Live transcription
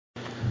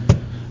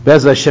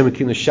Bez Hashem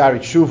Kinu Shari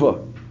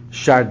Tshuva,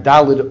 Shar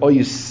Dalid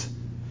Oyis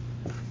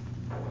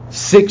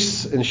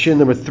 6 and Shin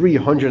number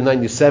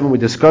 397. We're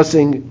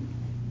discussing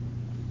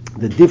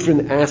the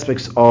different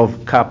aspects of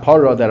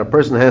kapara that a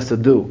person has to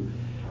do,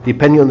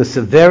 depending on the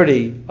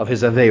severity of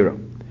his aveira.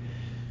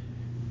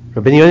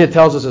 Rabbi Yonah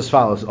tells us as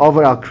follows: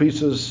 Over al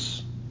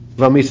krisus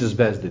v'mises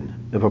bezdin.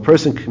 If a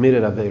person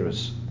committed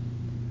aveiras,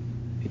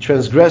 he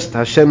transgressed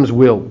Hashem's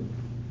will,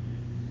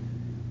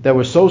 that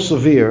were so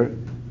severe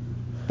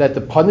that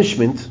the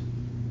punishment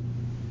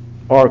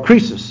are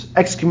krisus,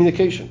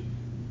 excommunication.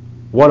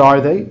 What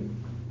are they?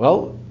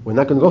 Well, we're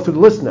not going to go through the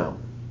list now,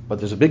 but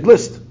there's a big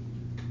list.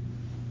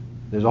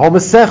 There's a whole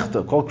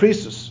Masechta called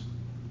krisus,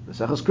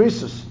 Maseches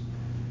krisus.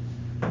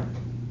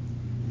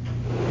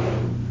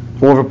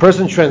 Or if a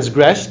person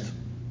transgressed,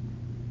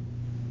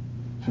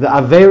 the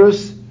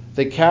averos,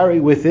 they carry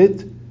with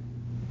it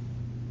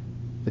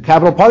the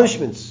capital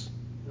punishments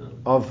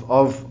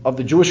of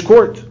the Jewish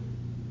court.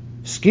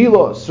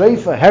 Skila,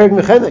 Sreifa, Hereg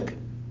Mechenek.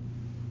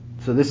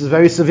 So this is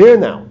very severe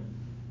now.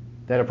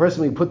 That a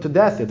person will be put to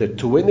death. If there are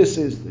two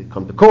witnesses, they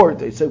come to court,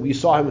 they say, we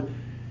saw him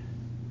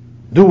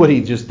do what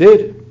he just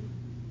did.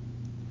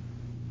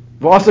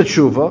 V'asa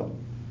tshuva,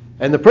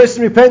 and the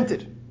person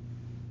repented.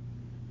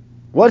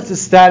 What's the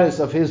status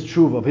of his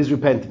tshuva, of his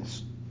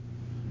repentance?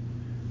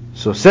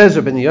 So says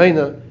Rabbi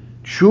Yonah,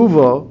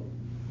 tshuva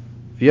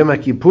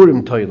v'yom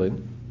kippurim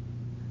toilin.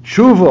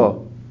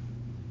 Tshuva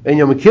and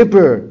Yom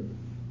Kippur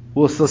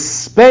will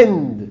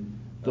suspend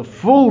the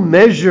full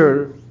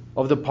measure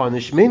of the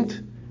punishment.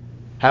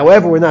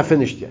 However, we're not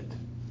finished yet.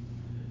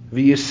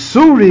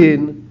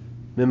 V'yisurin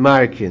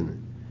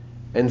memarkin,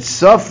 and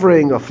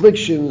suffering,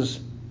 afflictions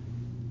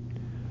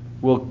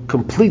will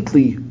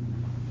completely,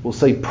 we'll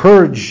say,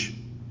 purge,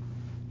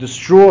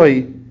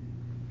 destroy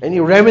any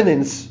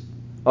remnants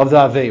of the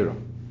Aveira.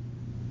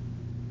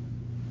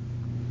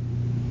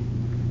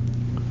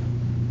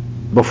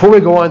 Before we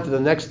go on to the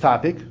next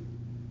topic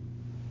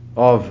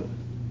of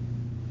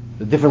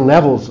the different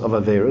levels of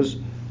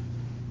Aveiras,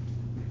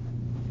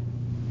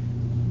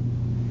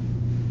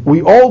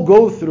 we all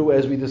go through,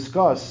 as we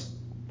discuss,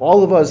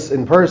 all of us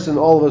in person,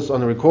 all of us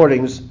on the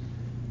recordings,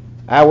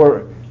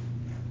 our,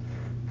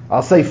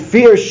 I'll say,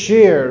 fair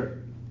share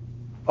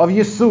of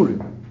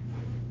Yisurim.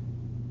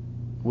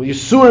 Well,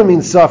 Yisurim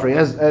means suffering.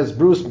 As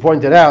Bruce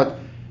pointed out,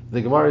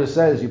 the Gemara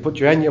says, you put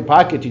your hand in your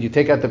pocket, you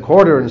take out the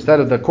quarter instead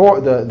of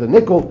the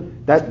nickel.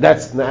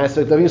 That's the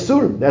aspect of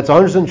Yisurim. That's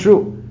 100%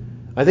 true.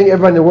 I think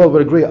everybody in the world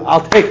would agree.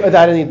 I'll take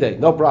that any day.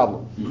 No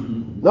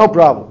problem. No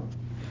problem.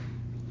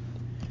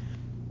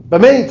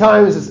 But many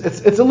times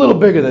it's a little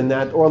bigger than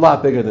that, or a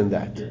lot bigger than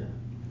that.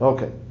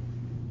 Okay.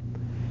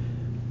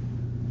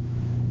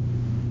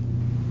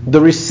 The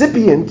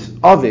recipient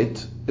of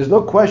it is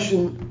no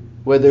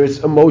question whether it's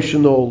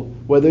emotional,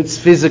 whether it's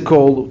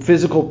physical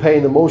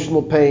pain,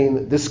 emotional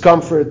pain,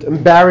 discomfort,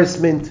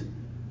 embarrassment.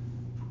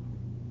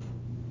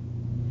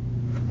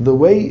 The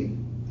way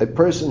a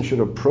person should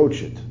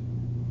approach it,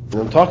 and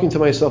I'm talking to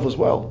myself as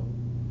well,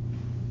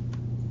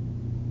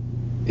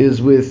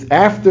 is with,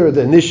 after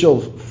the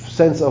initial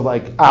sense of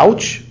like,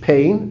 ouch,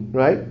 pain,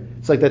 right?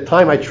 It's like that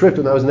time I tripped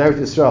when I was in Eretz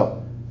Yisrael.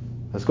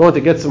 I was going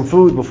to get some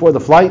food before the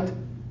flight.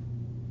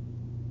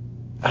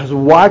 I was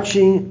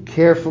watching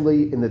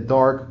carefully in the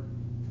dark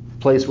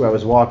place where I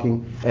was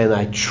walking, and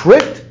I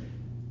tripped,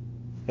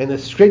 and I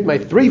scraped my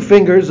 3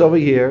 fingers over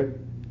here.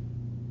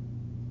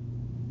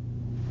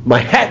 My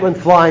hat went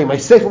flying. My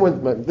sefer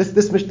went.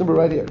 This Mishnah number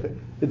right here.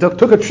 It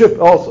took a trip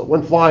also.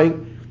 Went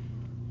flying.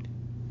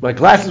 My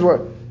glasses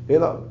were.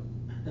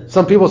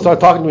 Some people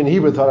started talking to me in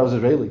Hebrew. Thought I was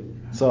Israeli.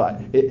 So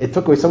it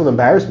took away some of the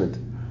embarrassment,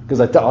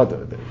 because I thought.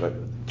 The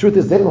truth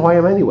is, they didn't know who I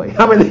am anyway.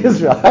 I'm in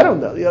Israel. I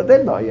don't know. They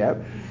didn't know who I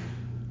am.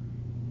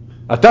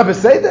 Atah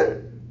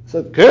Beseder? I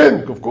said,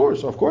 Ken, of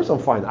course I'm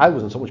fine. I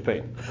was in so much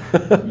pain.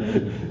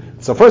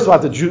 So first of all,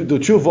 I have to do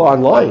tshuva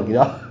online,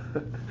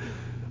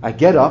 I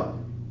get up,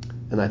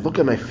 and I look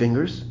at my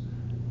fingers,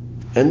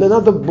 and then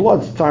the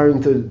blood's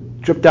starting to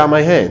drip down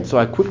my hand. So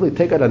I quickly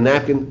take out a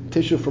napkin,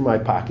 tissue from my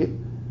pocket,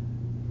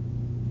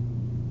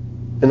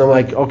 and I'm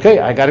like, okay,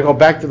 I got to go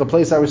back to the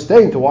place I was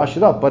staying to wash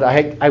it up. But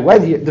I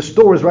went here. The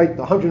store was right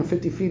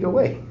 150 feet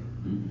away.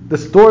 The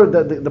store,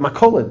 the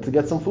Makolet, to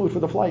get some food for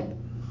the flight.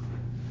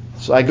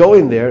 So I go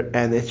in there,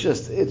 and it's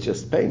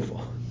just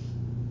painful.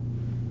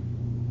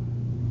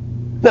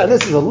 Now,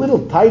 this is a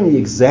little tiny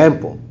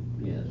example.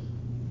 Yes.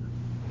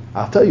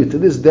 I'll tell you, to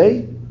this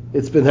day,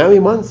 it's been how many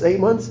months?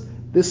 8 months?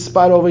 This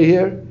spot over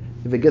here,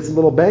 if it gets a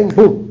little bang,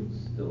 boom.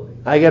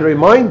 I get a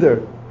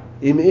reminder.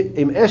 Im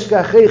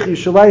eshkachech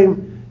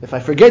Yerushalayim. If I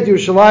forget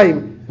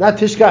Yerushalayim, not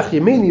tishkach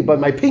yemini, but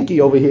my pinky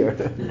over here.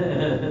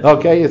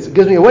 Okay, it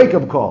gives me a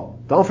wake-up call.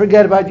 Don't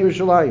forget about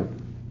Yerushalayim.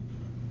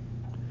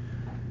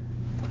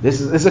 This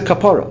is a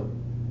kapara.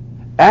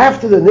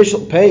 After the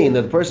initial pain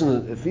that the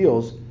person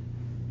feels,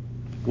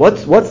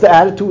 what's the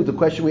attitude, the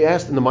question we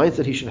asked, and the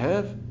mindset he should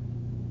have?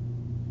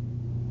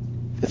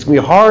 It's going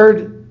to be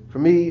hard for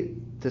me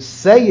to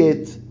say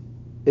it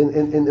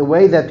in a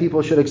way that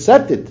people should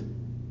accept it.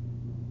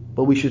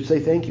 But we should say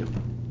thank you.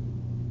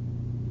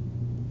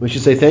 We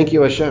should say, thank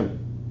you,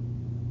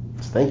 Hashem.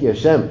 Thank you,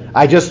 Hashem.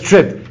 I just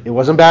tripped. It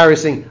was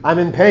embarrassing. I'm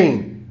in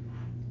pain.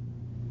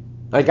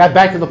 I got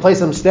back to the place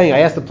I'm staying. I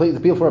asked the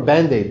people for a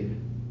Band-Aid.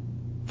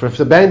 For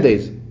the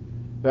Band-Aids.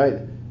 Right?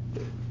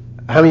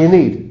 How many you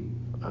need?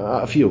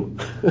 A few.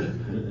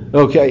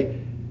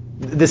 Okay?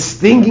 The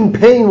stinging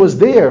pain was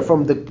there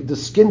from the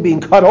skin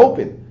being cut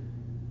open.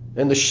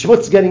 And the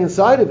schmutz getting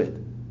inside of it.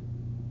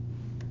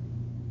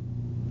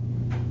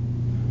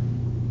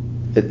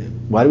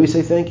 Why do we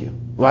say thank you?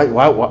 Why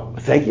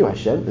thank you,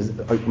 Hashem?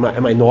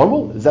 Am I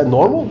normal? Is that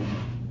normal?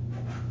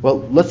 Well,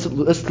 let's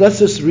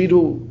just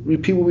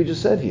repeat what we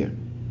just said here.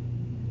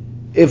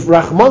 If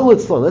Rahman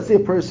Litzlan, let's say a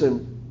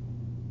person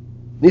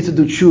needs to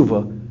do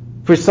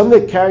tshuva for something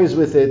that carries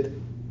with it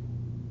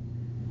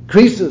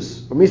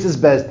krisus or Mrs.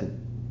 Bezdin,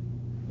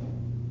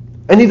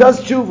 and he does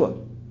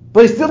tshuva,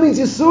 but he still needs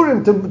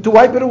Yisurim to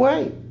wipe it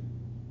away.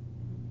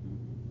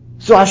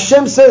 So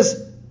Hashem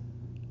says,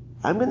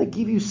 I'm going to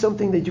give you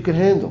something that you can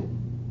handle.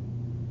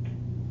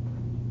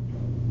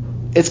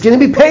 It's going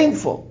to be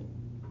painful,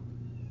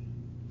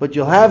 but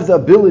you'll have the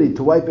ability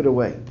to wipe it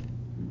away.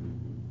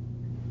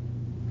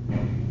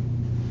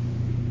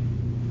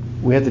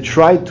 We have to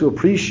try to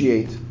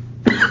appreciate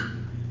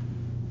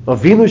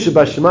Avinu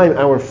Shebashamayim,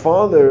 our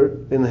Father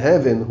in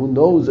heaven, who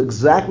knows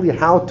exactly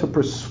how to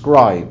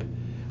prescribe.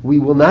 We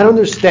will not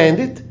understand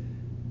it.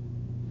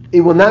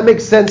 It will not make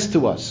sense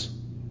to us.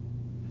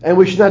 And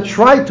we should not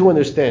try to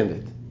understand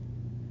it.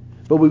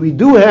 But what we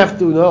do have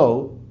to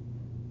know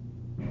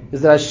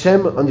is that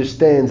Hashem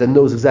understands and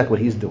knows exactly what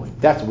He's doing.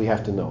 That's what we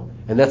have to know.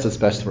 And that's what's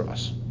best for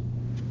us.